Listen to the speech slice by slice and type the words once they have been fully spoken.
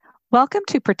Welcome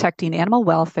to Protecting Animal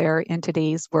Welfare in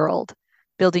Today's World,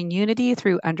 Building Unity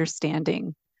Through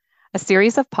Understanding, a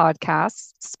series of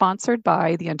podcasts sponsored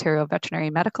by the Ontario Veterinary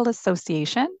Medical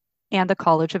Association and the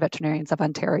College of Veterinarians of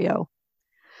Ontario.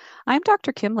 I'm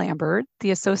Dr. Kim Lambert,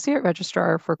 the Associate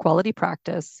Registrar for Quality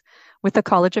Practice with the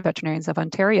College of Veterinarians of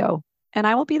Ontario, and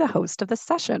I will be the host of this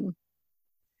session.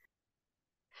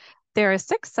 There are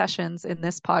 6 sessions in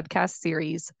this podcast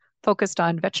series focused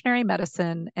on veterinary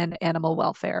medicine and animal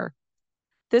welfare.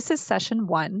 This is session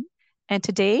 1, and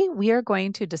today we are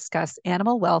going to discuss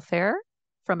animal welfare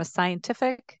from a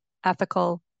scientific,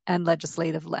 ethical, and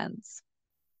legislative lens.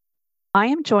 I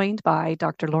am joined by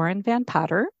Dr. Lauren Van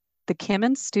Patter, the Kim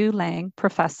and Stu Lang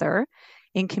Professor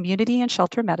in Community and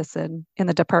Shelter Medicine in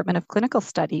the Department of Clinical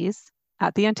Studies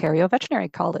at the Ontario Veterinary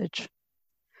College.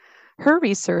 Her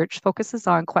research focuses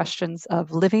on questions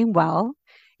of living well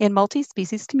in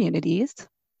multi-species communities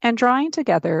and drawing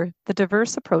together the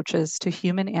diverse approaches to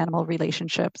human-animal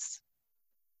relationships.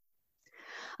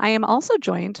 I am also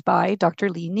joined by Dr.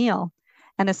 Lee Neal,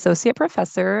 an associate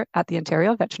professor at the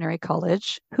Ontario Veterinary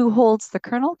College who holds the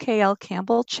Colonel K.L.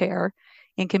 Campbell Chair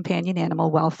in Companion Animal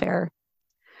Welfare.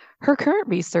 Her current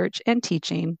research and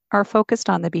teaching are focused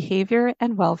on the behavior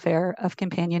and welfare of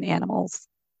companion animals.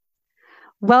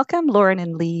 Welcome, Lauren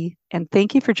and Lee, and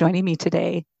thank you for joining me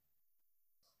today.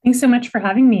 Thanks so much for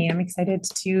having me. I'm excited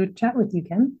to chat with you,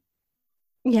 Kim.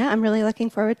 Yeah, I'm really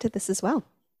looking forward to this as well.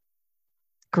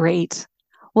 Great.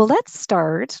 Well, let's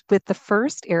start with the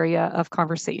first area of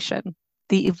conversation,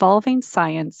 the evolving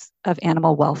science of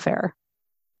animal welfare.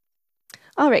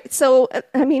 All right, so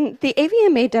the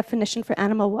AVMA definition for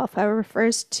animal welfare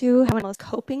refers to how an animal is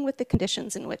coping with the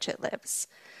conditions in which it lives.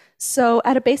 So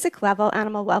at a basic level,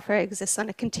 animal welfare exists on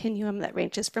a continuum that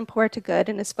ranges from poor to good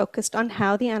and is focused on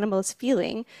how the animal is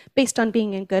feeling based on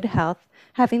being in good health,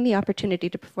 having the opportunity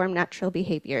to perform natural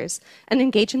behaviors, and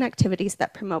engage in activities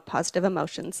that promote positive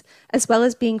emotions, as well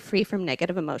as being free from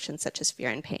negative emotions such as fear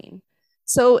and pain.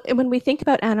 So when we think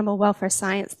about animal welfare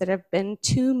science, there have been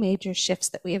 2 major shifts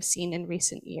that we have seen in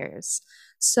recent years.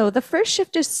 So the first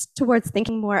shift is towards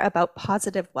thinking more about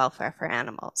positive welfare for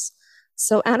animals.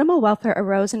 So animal welfare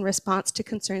arose in response to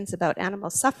concerns about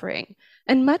animal suffering,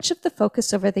 and much of the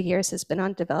focus over the years has been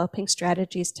on developing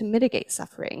strategies to mitigate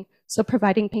suffering. So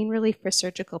providing pain relief for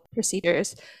surgical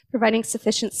procedures, providing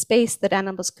sufficient space that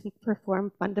animals can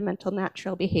perform fundamental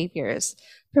natural behaviors,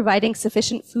 providing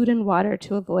sufficient food and water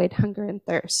to avoid hunger and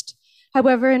thirst.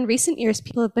 However, in recent years,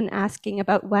 people have been asking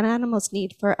about what animals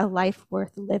need for a life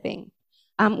worth living,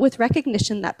 with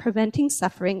recognition that preventing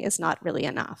suffering is not really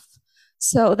enough.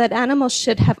 So that animals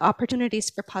should have opportunities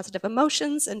for positive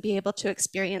emotions and be able to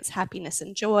experience happiness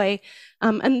and joy.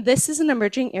 And this is an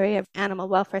emerging area of animal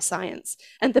welfare science.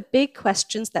 And the big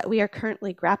questions that we are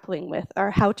currently grappling with are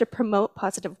how to promote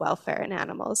positive welfare in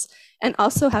animals and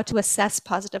also how to assess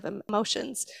positive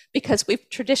emotions, because we've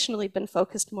traditionally been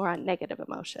focused more on negative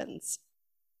emotions.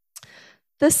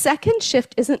 The second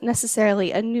shift isn't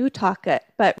necessarily a new topic,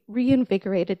 but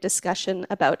reinvigorated discussion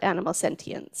about animal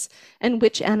sentience and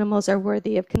which animals are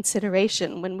worthy of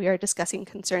consideration when we are discussing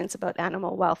concerns about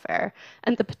animal welfare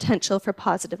and the potential for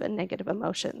positive and negative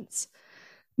emotions.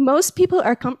 Most people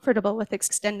are comfortable with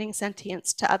extending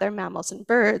sentience to other mammals and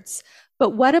birds,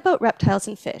 but what about reptiles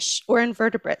and fish, or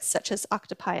invertebrates such as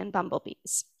octopi and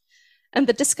bumblebees? And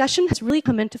the discussion has really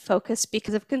come into focus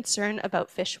because of concern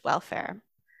about fish welfare.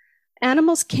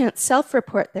 Animals can't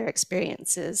self-report their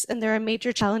experiences, and there are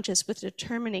major challenges with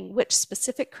determining which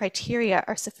specific criteria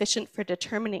are sufficient for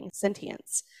determining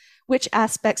sentience, which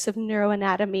aspects of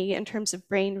neuroanatomy in terms of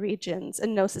brain regions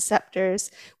and nociceptors,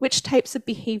 which types of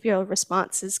behavioral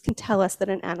responses can tell us that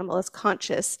an animal is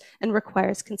conscious and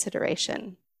requires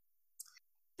consideration.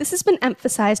 This has been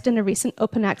emphasized in a recent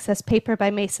open access paper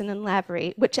by Mason and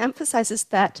Lavery, which emphasizes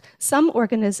that some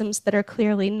organisms that are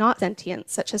clearly not sentient,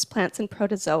 such as plants and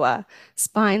protozoa,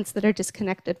 spines that are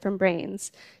disconnected from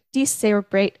brains,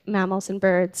 decerebrate mammals and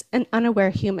birds, and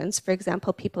unaware humans, for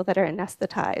example, people that are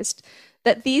anesthetized,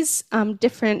 that these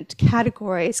different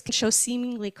categories can show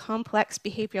seemingly complex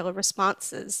behavioral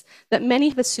responses that many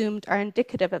have assumed are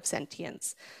indicative of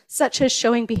sentience, such as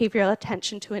showing behavioral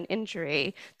attention to an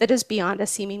injury that is beyond a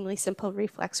seemingly simple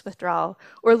reflex withdrawal,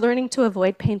 or learning to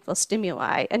avoid painful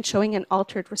stimuli and showing an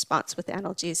altered response with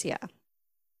analgesia.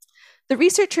 The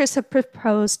researchers have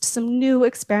proposed some new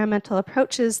experimental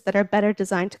approaches that are better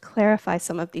designed to clarify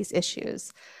some of these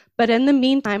issues, but in the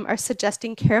meantime are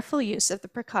suggesting careful use of the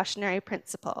precautionary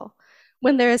principle.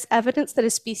 When there is evidence that a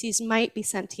species might be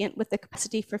sentient with the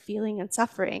capacity for feeling and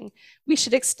suffering, we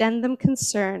should extend them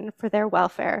concern for their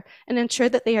welfare and ensure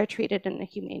that they are treated in a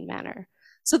humane manner.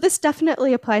 So this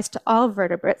definitely applies to all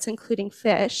vertebrates, including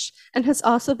fish, and has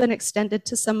also been extended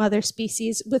to some other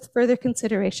species with further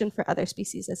consideration for other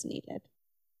species as needed.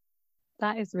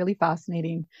 That is really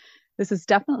fascinating. This is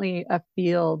definitely a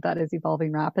field that is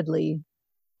evolving rapidly.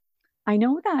 I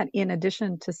know that in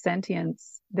addition to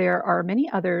sentience, there are many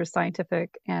other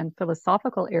scientific and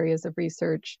philosophical areas of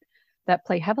research that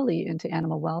play heavily into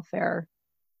animal welfare.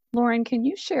 Lauren, can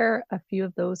you share a few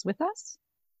of those with us?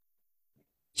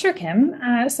 Sure, Kim.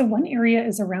 So one area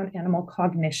is around animal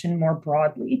cognition more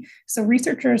broadly. So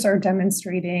researchers are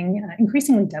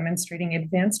increasingly demonstrating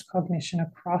advanced cognition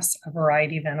across a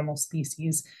variety of animal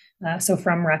species. So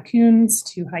from raccoons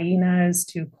to hyenas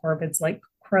to corvids like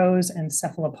crows and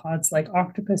cephalopods like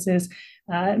octopuses,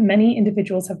 many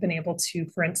individuals have been able to,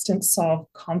 for instance, solve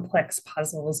complex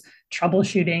puzzles,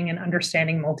 troubleshooting and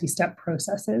understanding multi-step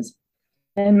processes.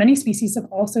 And many species have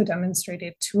also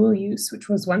demonstrated tool use, which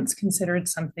was once considered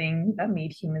something that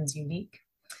made humans unique.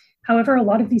 However, a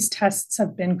lot of these tests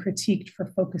have been critiqued for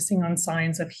focusing on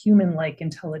signs of human-like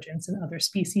intelligence in other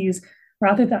species,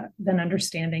 rather than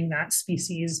understanding that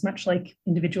species, much like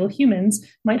individual humans,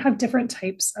 might have different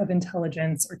types of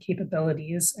intelligence or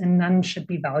capabilities, and none should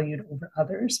be valued over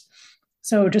others.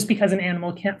 So just because an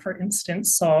animal can't, for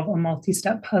instance, solve a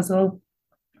multi-step puzzle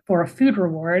for a food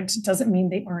reward doesn't mean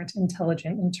they aren't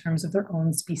intelligent in terms of their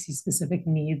own species-specific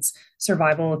needs,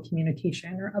 survival,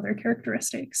 communication, or other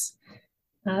characteristics.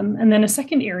 And then a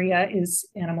second area is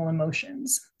animal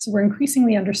emotions. So we're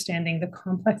increasingly understanding the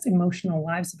complex emotional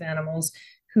lives of animals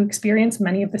who experience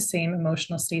many of the same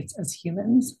emotional states as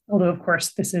humans, although of course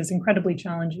this is incredibly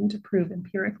challenging to prove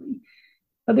empirically.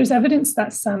 But there's evidence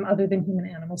that some other than human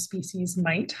animal species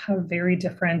might have very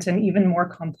different and even more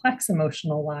complex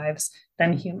emotional lives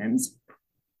than humans.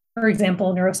 For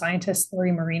example, neuroscientist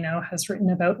Lori Marino has written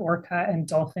about orca and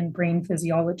dolphin brain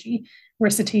physiology,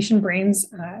 where some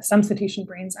cetacean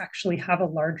brains actually have a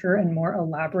larger and more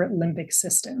elaborate limbic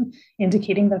system,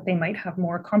 indicating that they might have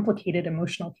more complicated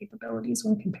emotional capabilities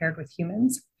when compared with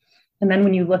humans. And then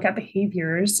when you look at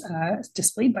behaviors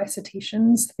displayed by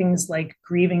cetaceans, things like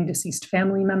grieving deceased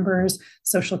family members,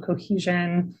 social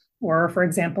cohesion, or for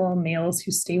example, males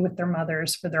who stay with their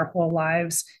mothers for their whole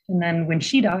lives, and then when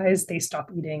she dies, they stop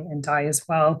eating and die as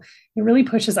well. It really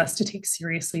pushes us to take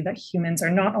seriously that humans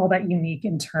are not all that unique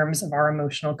in terms of our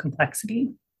emotional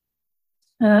complexity.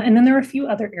 And then there are a few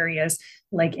other areas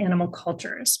like animal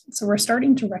cultures. So we're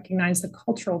starting to recognize the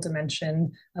cultural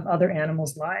dimension of other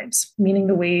animals' lives, meaning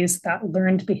the ways that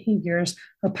learned behaviors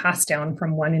are passed down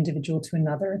from one individual to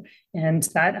another and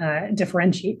that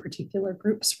differentiate particular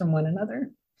groups from one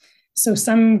another. So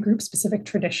some group-specific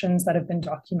traditions that have been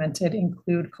documented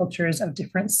include cultures of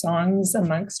different songs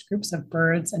amongst groups of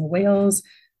birds and whales,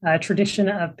 a tradition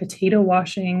of potato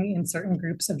washing in certain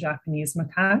groups of Japanese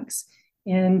macaques,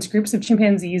 and groups of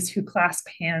chimpanzees who clasp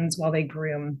hands while they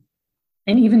groom,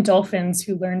 and even dolphins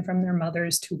who learn from their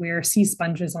mothers to wear sea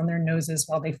sponges on their noses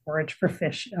while they forage for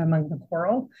fish among the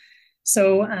coral.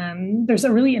 So there's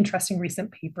a really interesting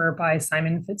recent paper by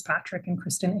Simon Fitzpatrick and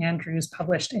Kristen Andrews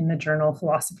published in the journal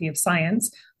Philosophy of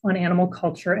Science on animal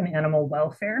culture and animal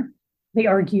welfare. They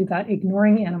argue that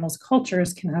ignoring animals'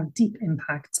 cultures can have deep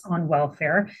impacts on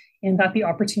welfare, and that the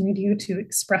opportunity to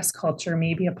express culture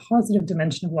may be a positive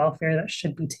dimension of welfare that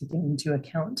should be taken into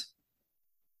account.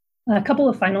 A couple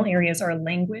of final areas are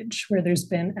language, where there's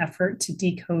been effort to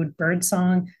decode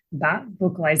birdsong, bat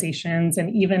vocalizations,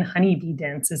 and even honeybee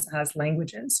dances as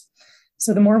languages.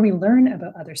 So the more we learn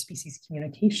about other species'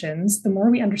 communications, the more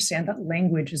we understand that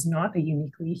language is not a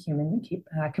uniquely human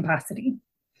capacity.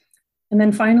 And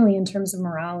then finally, in terms of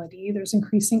morality, there's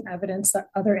increasing evidence that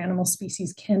other animal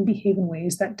species can behave in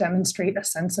ways that demonstrate a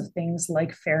sense of things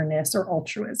like fairness or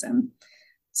altruism.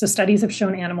 So studies have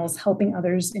shown animals helping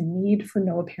others in need for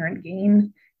no apparent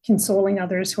gain, consoling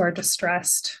others who are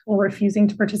distressed, or refusing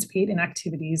to participate in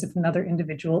activities if another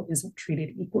individual isn't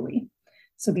treated equally.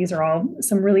 So these are all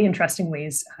some really interesting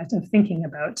ways of thinking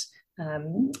about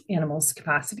animals'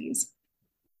 capacities.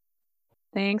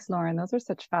 Thanks, Lauren. Those are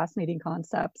such fascinating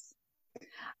concepts.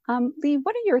 Lee,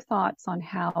 what are your thoughts on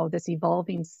how this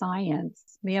evolving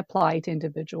science may apply to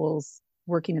individuals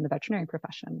working in the veterinary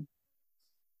profession?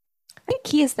 I think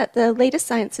key is that the latest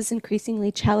science is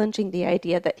increasingly challenging the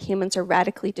idea that humans are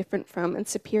radically different from and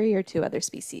superior to other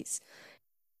species.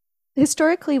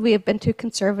 Historically, we have been too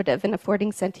conservative in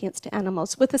affording sentience to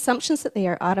animals with assumptions that they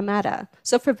are automata.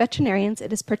 So for veterinarians,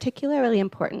 it is particularly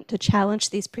important to challenge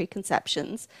these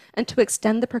preconceptions and to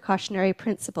extend the precautionary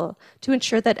principle to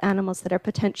ensure that animals that are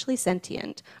potentially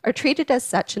sentient are treated as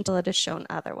such until it is shown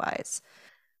otherwise.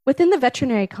 Within the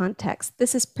veterinary context,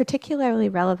 this is particularly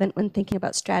relevant when thinking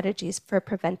about strategies for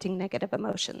preventing negative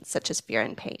emotions, such as fear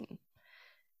and pain.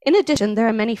 In addition, there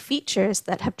are many features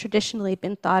that have traditionally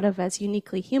been thought of as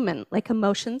uniquely human, like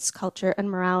emotions, culture, and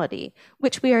morality,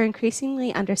 which we are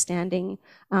increasingly understanding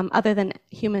other than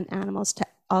human animals to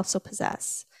also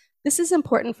possess. This is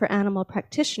important for animal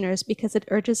practitioners because it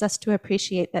urges us to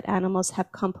appreciate that animals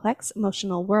have complex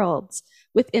emotional worlds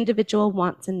with individual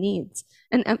wants and needs,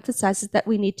 and emphasizes that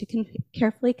we need to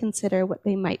carefully consider what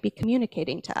they might be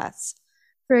communicating to us.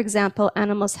 For example,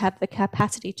 animals have the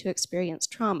capacity to experience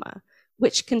trauma,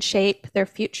 which can shape their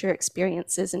future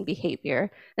experiences and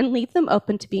behavior and leave them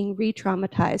open to being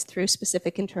re-traumatized through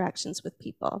specific interactions with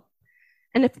people.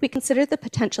 And if we consider the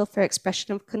potential for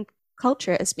expression of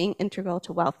culture as being integral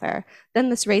to welfare, then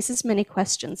this raises many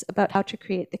questions about how to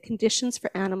create the conditions for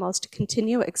animals to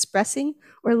continue expressing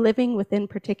or living within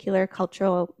particular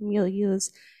cultural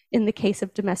milieus in the case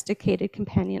of domesticated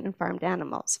companion and farmed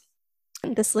animals.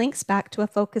 And this links back to a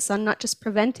focus on not just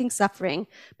preventing suffering,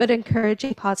 but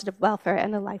encouraging positive welfare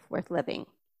and a life worth living.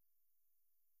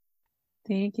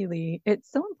 Thank you, Lee.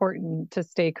 It's so important to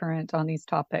stay current on these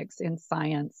topics in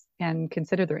science and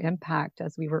consider their impact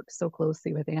as we work so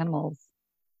closely with animals.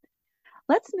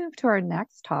 Let's move to our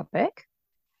next topic.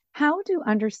 How do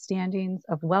understandings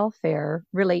of welfare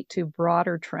relate to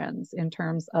broader trends in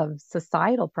terms of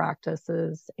societal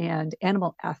practices and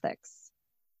animal ethics?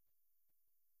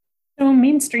 So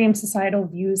mainstream societal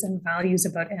views and values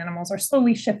about animals are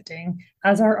slowly shifting,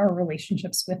 as are our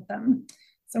relationships with them.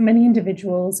 So many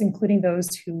individuals, including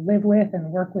those who live with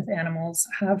and work with animals,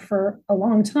 have for a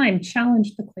long time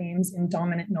challenged the claims in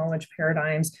dominant knowledge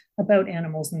paradigms about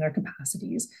animals and their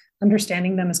capacities,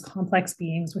 understanding them as complex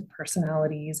beings with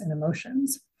personalities and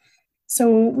emotions.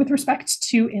 So with respect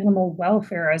to animal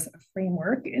welfare as a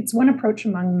framework, it's one approach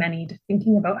among many to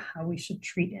thinking about how we should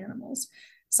treat animals.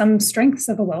 Some strengths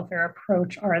of a welfare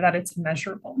approach are that it's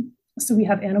measurable. So we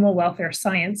have animal welfare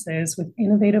sciences with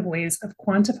innovative ways of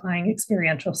quantifying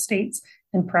experiential states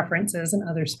and preferences in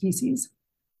other species.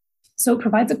 So it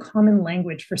provides a common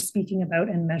language for speaking about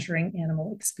and measuring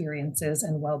animal experiences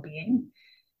and well-being.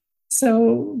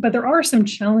 But there are some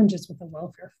challenges with the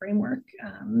welfare framework.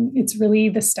 It's really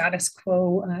the status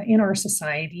quo in our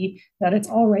society that it's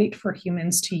all right for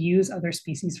humans to use other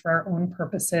species for our own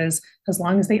purposes, as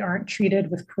long as they aren't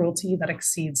treated with cruelty that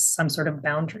exceeds some sort of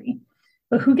boundary.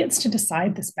 But who gets to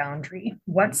decide this boundary?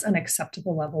 What's an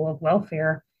acceptable level of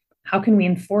welfare? How can we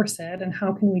enforce it? And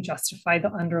how can we justify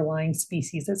the underlying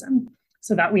speciesism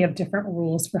so that we have different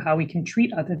rules for how we can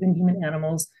treat other than human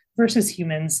animals versus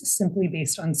humans simply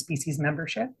based on species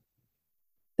membership?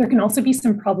 There can also be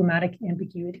some problematic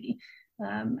ambiguity,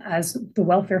 as the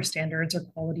welfare standards or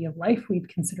quality of life we'd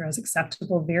consider as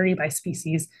acceptable vary by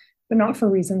species, but not for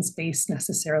reasons based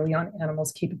necessarily on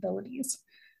animals' capabilities.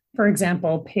 For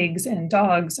example, pigs and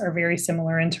dogs are very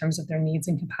similar in terms of their needs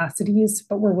and capacities,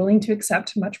 but we're willing to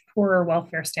accept much poorer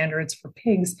welfare standards for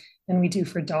pigs than we do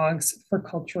for dogs for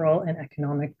cultural and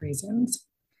economic reasons.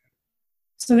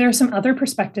 So there are some other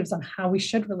perspectives on how we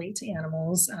should relate to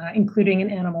animals, including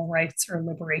an animal rights or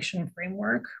liberation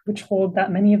framework, which hold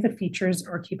that many of the features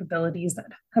or capabilities that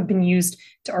have been used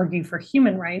to argue for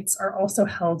human rights are also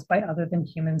held by other than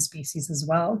human species as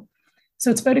well. So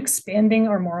it's about expanding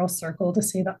our moral circle to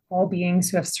say that all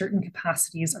beings who have certain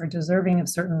capacities are deserving of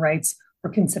certain rights or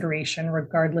consideration,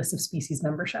 regardless of species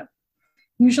membership.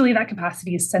 Usually that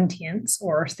capacity is sentience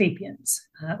or sapience,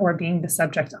 or being the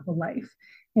subject of a life.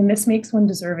 And this makes one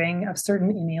deserving of certain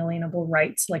inalienable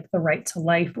rights, like the right to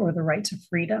life or the right to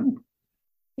freedom.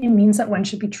 It means that one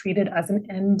should be treated as an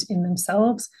end in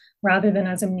themselves rather than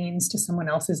as a means to someone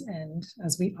else's end,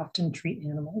 as we often treat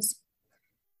animals.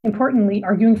 Importantly,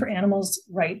 arguing for animals'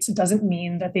 rights doesn't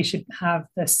mean that they should have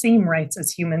the same rights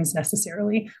as humans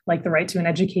necessarily, like the right to an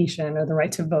education or the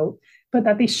right to vote, but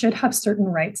that they should have certain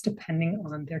rights depending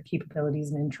on their capabilities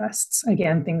and interests.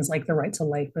 Again, things like the right to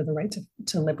life or the right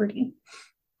to liberty.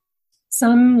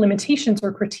 Some limitations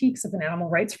or critiques of an animal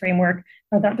rights framework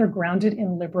are that they're grounded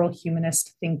in liberal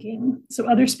humanist thinking. So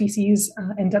other species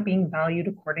end up being valued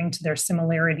according to their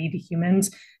similarity to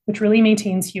humans, which really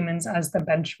maintains humans as the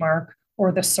benchmark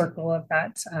or the circle of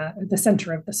that, the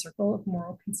center of the circle of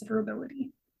moral considerability.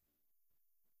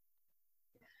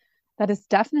 That is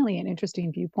definitely an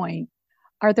interesting viewpoint.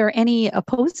 Are there any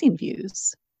opposing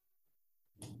views?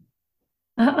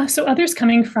 So others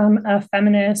coming from a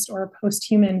feminist or a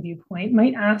post-human viewpoint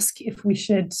might ask if we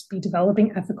should be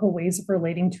developing ethical ways of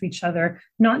relating to each other,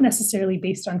 not necessarily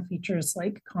based on features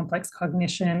like complex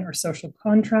cognition or social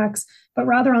contracts, but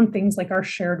rather on things like our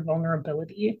shared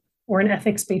vulnerability or an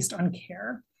ethics based on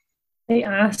care. They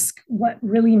ask what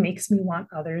really makes me want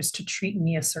others to treat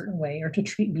me a certain way or to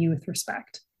treat me with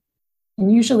respect. And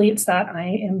usually it's that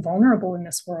I am vulnerable in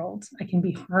this world. I can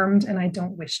be harmed and I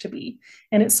don't wish to be.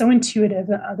 And it's so intuitive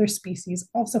that other species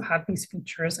also have these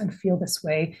features and feel this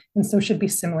way, and so should be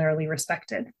similarly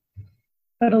respected.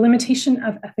 But a limitation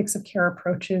of ethics of care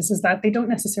approaches is that they don't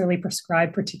necessarily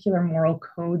prescribe particular moral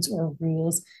codes or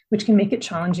rules, which can make it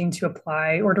challenging to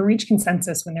apply or to reach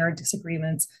consensus when there are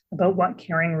disagreements about what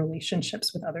caring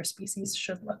relationships with other species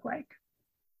should look like.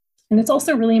 And it's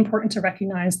also really important to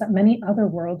recognize that many other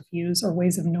worldviews or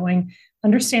ways of knowing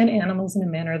understand animals in a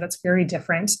manner that's very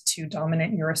different to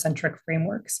dominant Eurocentric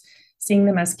frameworks, seeing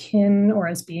them as kin or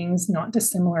as beings not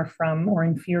dissimilar from or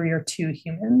inferior to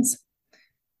humans.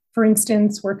 For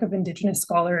instance, work of Indigenous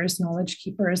scholars, knowledge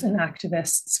keepers, and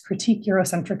activists critique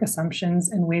Eurocentric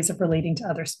assumptions and ways of relating to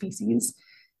other species.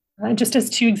 Just as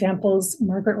two examples,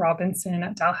 Margaret Robinson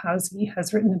at Dalhousie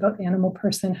has written about animal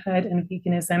personhood and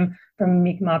veganism from a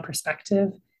Mi'kmaq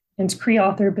perspective, and Cree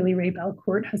author Billy Ray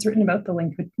Belcourt has written about the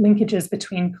linkages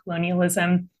between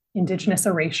colonialism, Indigenous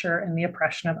erasure, and the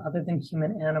oppression of other than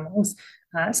human animals.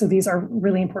 So these are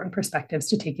really important perspectives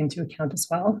to take into account as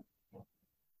well.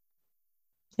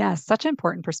 Yeah, such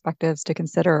important perspectives to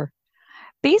consider.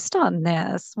 Based on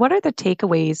this, what are the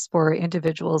takeaways for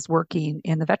individuals working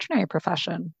in the veterinary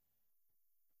profession?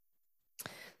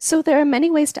 So there are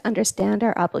many ways to understand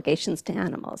our obligations to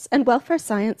animals, and welfare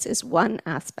science is one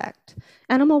aspect.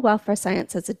 Animal welfare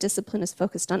science as a discipline is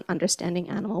focused on understanding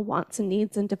animal wants and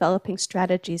needs and developing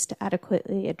strategies to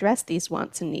adequately address these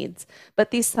wants and needs, but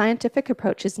these scientific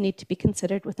approaches need to be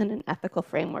considered within an ethical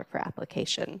framework for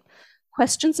application.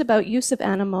 Questions about use of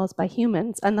animals by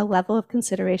humans and the level of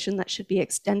consideration that should be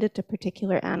extended to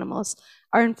particular animals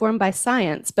are informed by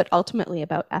science, but ultimately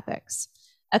about ethics.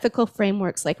 Ethical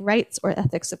frameworks like rights or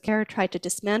ethics of care try to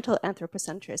dismantle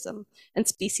anthropocentrism and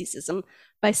speciesism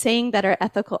by saying that our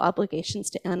ethical obligations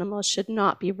to animals should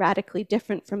not be radically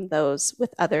different from those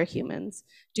with other humans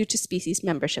due to species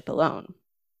membership alone.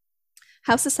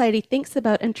 How society thinks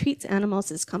about and treats animals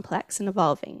is complex and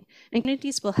evolving, and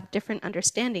communities will have different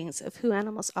understandings of who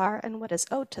animals are and what is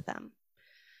owed to them.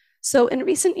 So in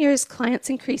recent years, clients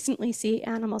increasingly see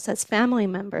animals as family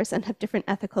members and have different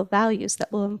ethical values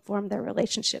that will inform their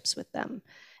relationships with them.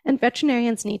 And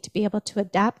veterinarians need to be able to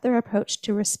adapt their approach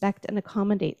to respect and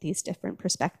accommodate these different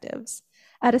perspectives.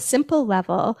 At a simple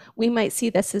level, we might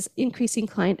see this as increasing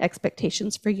client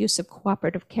expectations for use of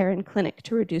cooperative care in clinic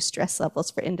to reduce stress levels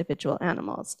for individual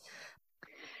animals.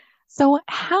 So,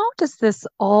 how does this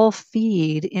all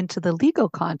feed into the legal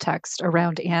context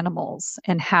around animals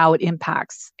and how it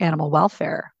impacts animal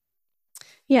welfare?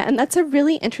 Yeah, and that's a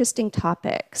really interesting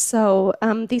topic. So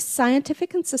these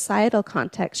scientific and societal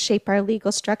contexts shape our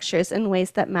legal structures in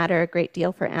ways that matter a great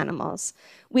deal for animals.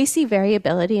 We see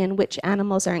variability in which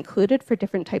animals are included for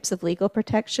different types of legal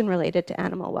protection related to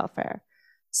animal welfare.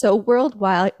 So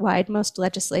worldwide, most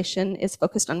legislation is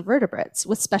focused on vertebrates,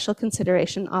 with special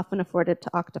consideration often afforded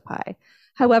to octopi.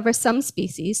 However, some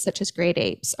species, such as great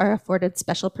apes, are afforded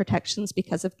special protections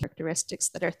because of characteristics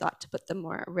that are thought to put them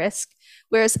more at risk,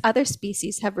 whereas other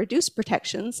species have reduced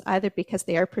protections, either because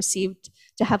they are perceived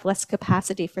to have less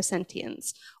capacity for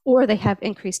sentience, or they have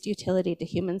increased utility to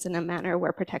humans in a manner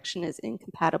where protection is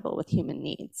incompatible with human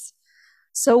needs.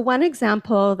 So one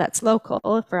example that's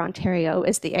local for Ontario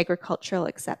is the agricultural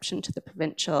exception to the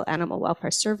Provincial Animal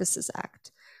Welfare Services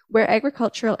Act, where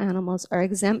agricultural animals are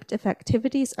exempt if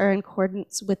activities are in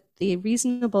accordance with the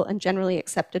reasonable and generally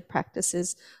accepted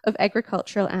practices of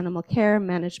agricultural animal care,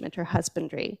 management, or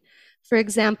husbandry. For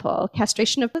example,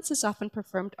 castration of pets is often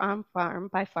performed on farm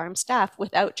by farm staff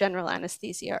without general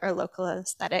anesthesia or local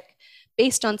anesthetic,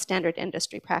 based on standard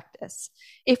industry practice.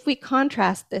 If we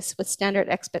contrast this with standard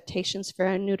expectations for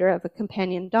a neuter of a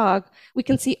companion dog, we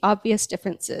can see obvious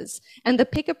differences, and the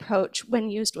pig approach, when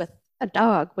used with a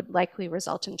dog, would likely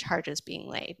result in charges being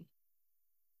laid.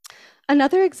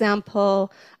 Another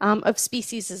example of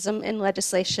speciesism in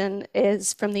legislation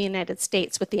is from the United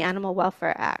States with the Animal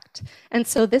Welfare Act. And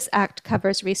so this act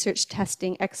covers research,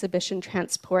 testing, exhibition,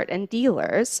 transport, and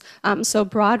dealers, so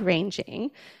broad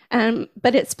ranging,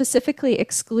 but it specifically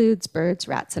excludes birds,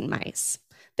 rats, and mice.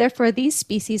 Therefore, these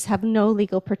species have no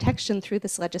legal protection through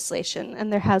this legislation,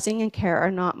 and their housing and care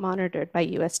are not monitored by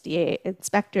USDA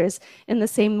inspectors in the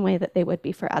same way that they would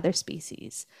be for other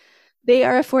species. They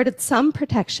are afforded some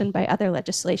protection by other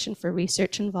legislation for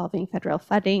research involving federal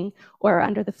funding or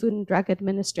under the Food and Drug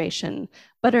Administration,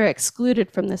 but are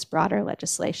excluded from this broader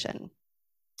legislation.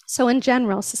 So in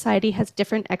general, society has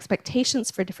different expectations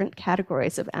for different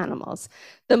categories of animals.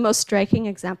 The most striking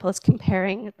example is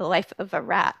comparing the life of a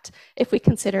rat, if we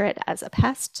consider it as a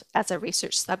pest, as a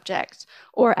research subject,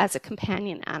 or as a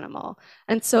companion animal.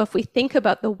 And so if we think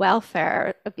about the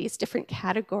welfare of these different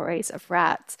categories of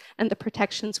rats and the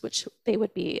protections which they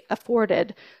would be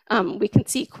afforded, we can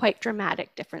see quite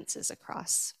dramatic differences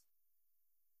across.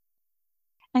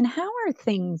 And how are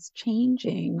things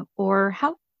changing, or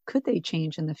how could they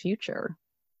change in the future?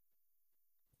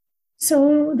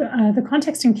 So the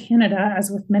context in Canada, as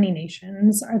with many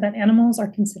nations, are that animals are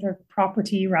considered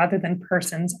property rather than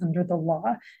persons under the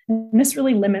law. And this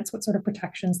really limits what sort of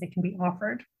protections they can be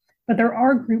offered. But there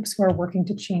are groups who are working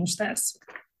to change this.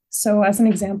 So as an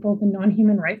example, the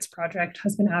Non-Human Rights Project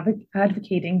has been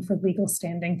advocating for legal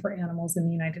standing for animals in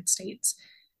the United States.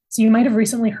 So you might have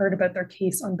recently heard about their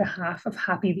case on behalf of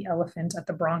Happy the elephant at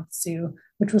the Bronx Zoo,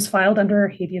 which was filed under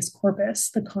habeas corpus,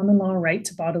 the common law right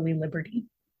to bodily liberty.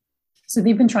 So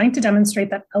they've been trying to demonstrate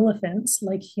that elephants,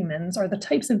 like humans, are the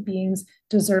types of beings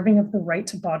deserving of the right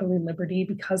to bodily liberty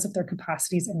because of their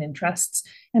capacities and interests,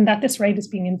 and that this right is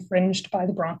being infringed by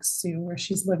the Bronx Zoo, where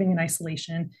she's living in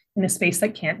isolation in a space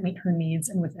that can't meet her needs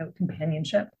and without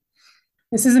companionship.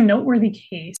 This is a noteworthy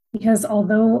case because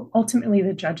although ultimately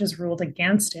the judges ruled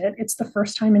against it, it's the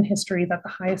first time in history that the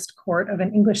highest court of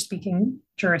an English-speaking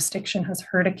jurisdiction has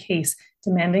heard a case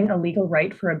demanding a legal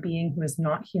right for a being who is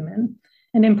not human.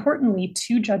 And importantly,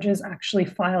 2 judges actually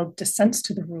filed dissents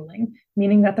to the ruling,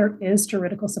 meaning that there is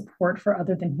juridical support for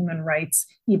other than human rights,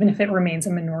 even if it remains a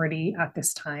minority at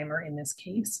this time or in this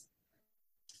case.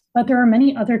 But there are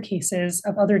many other cases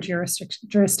of other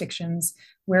jurisdictions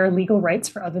where legal rights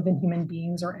for other than human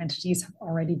beings or entities have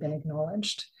already been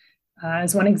acknowledged.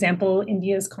 As one example,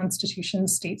 India's constitution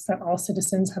states that all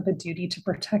citizens have a duty to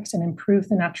protect and improve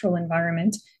the natural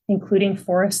environment, including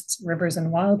forests, rivers,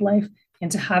 and wildlife,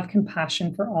 and to have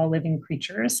compassion for all living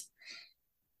creatures.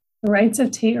 The rights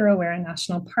of Te Urewera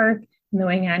National Park and the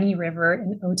Wangani River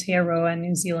in Aotearoa,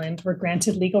 New Zealand, were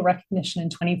granted legal recognition in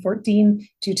 2014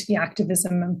 due to the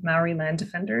activism of Maori land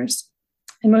defenders.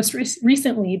 And most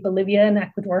recently, Bolivia and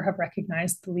Ecuador have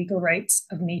recognized the legal rights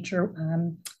of nature.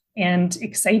 And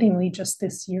excitingly, just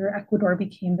this year, Ecuador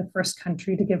became the first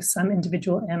country to give some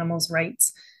individual animals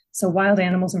rights. So wild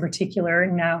animals in particular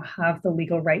now have the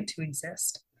legal right to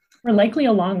exist. We're likely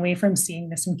a long way from seeing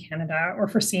this in Canada or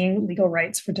for seeing legal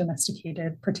rights for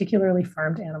domesticated, particularly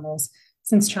farmed animals,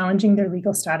 since challenging their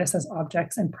legal status as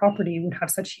objects and property would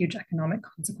have such huge economic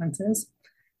consequences.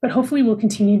 But hopefully we'll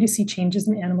continue to see changes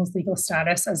in animals' legal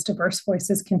status as diverse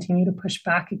voices continue to push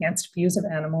back against views of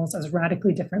animals as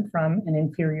radically different from and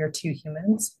inferior to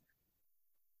humans.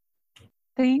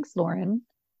 Thanks, Lauren.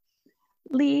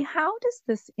 Lee, how does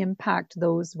this impact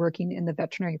those working in the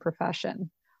veterinary profession?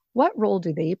 What role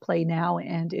do they play now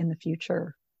and in the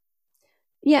future?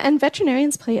 Yeah, and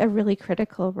veterinarians play a really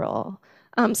critical role.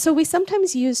 So we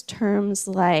sometimes use terms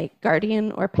like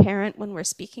guardian or parent when we're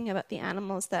speaking about the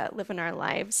animals that live in our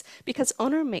lives because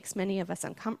owner makes many of us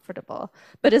uncomfortable.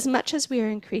 But as much as we are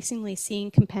increasingly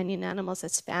seeing companion animals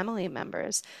as family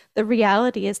members, the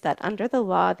reality is that under the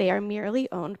law, they are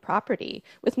merely owned property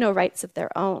with no rights of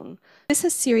their own. This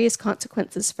has serious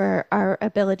consequences for our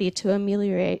ability to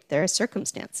ameliorate their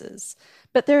circumstances.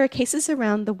 But there are cases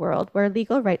around the world where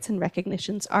legal rights and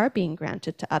recognitions are being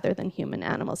granted to other than human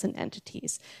animals and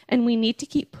entities. And we need to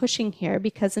keep pushing here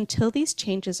because until these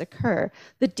changes occur,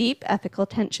 the deep ethical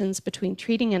tensions between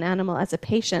treating an animal as a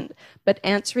patient but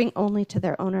answering only to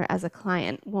their owner as a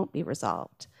client won't be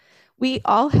resolved. We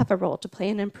all have a role to play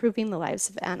in improving the lives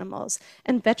of animals,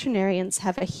 and veterinarians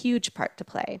have a huge part to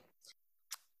play.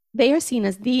 They are seen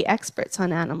as the experts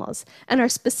on animals and are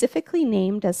specifically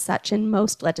named as such in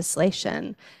most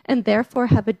legislation, and therefore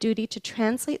have a duty to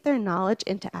translate their knowledge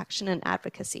into action and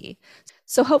advocacy.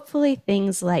 So hopefully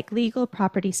things like legal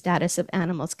property status of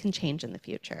animals can change in the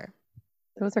future.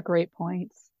 Those are great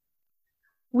points.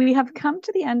 We have come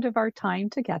to the end of our time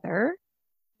together.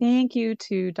 Thank you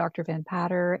to Dr. Van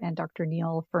Patter and Dr.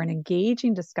 Neal for an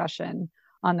engaging discussion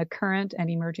on the current and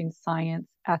emerging science,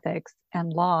 ethics,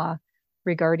 and law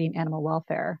regarding animal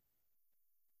welfare.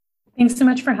 Thanks so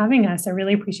much for having us. I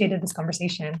really appreciated this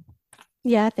conversation.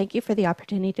 Yeah, thank you for the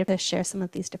opportunity to share some of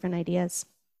these different ideas.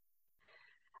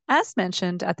 As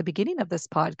mentioned at the beginning of this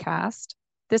podcast,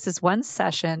 this is one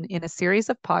session in a series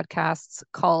of podcasts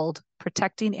called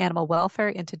Protecting Animal Welfare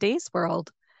in Today's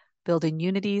World, Building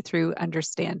Unity Through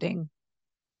Understanding.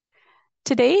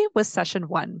 Today was session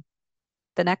 1.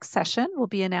 The next session will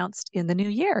be announced in the new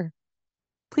year.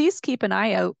 Please keep an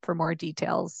eye out for more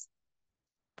details.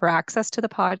 For access to the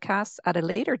podcasts at a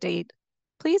later date,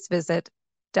 please visit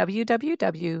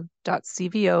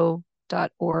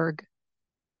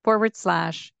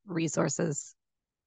www.cvo.org/resources.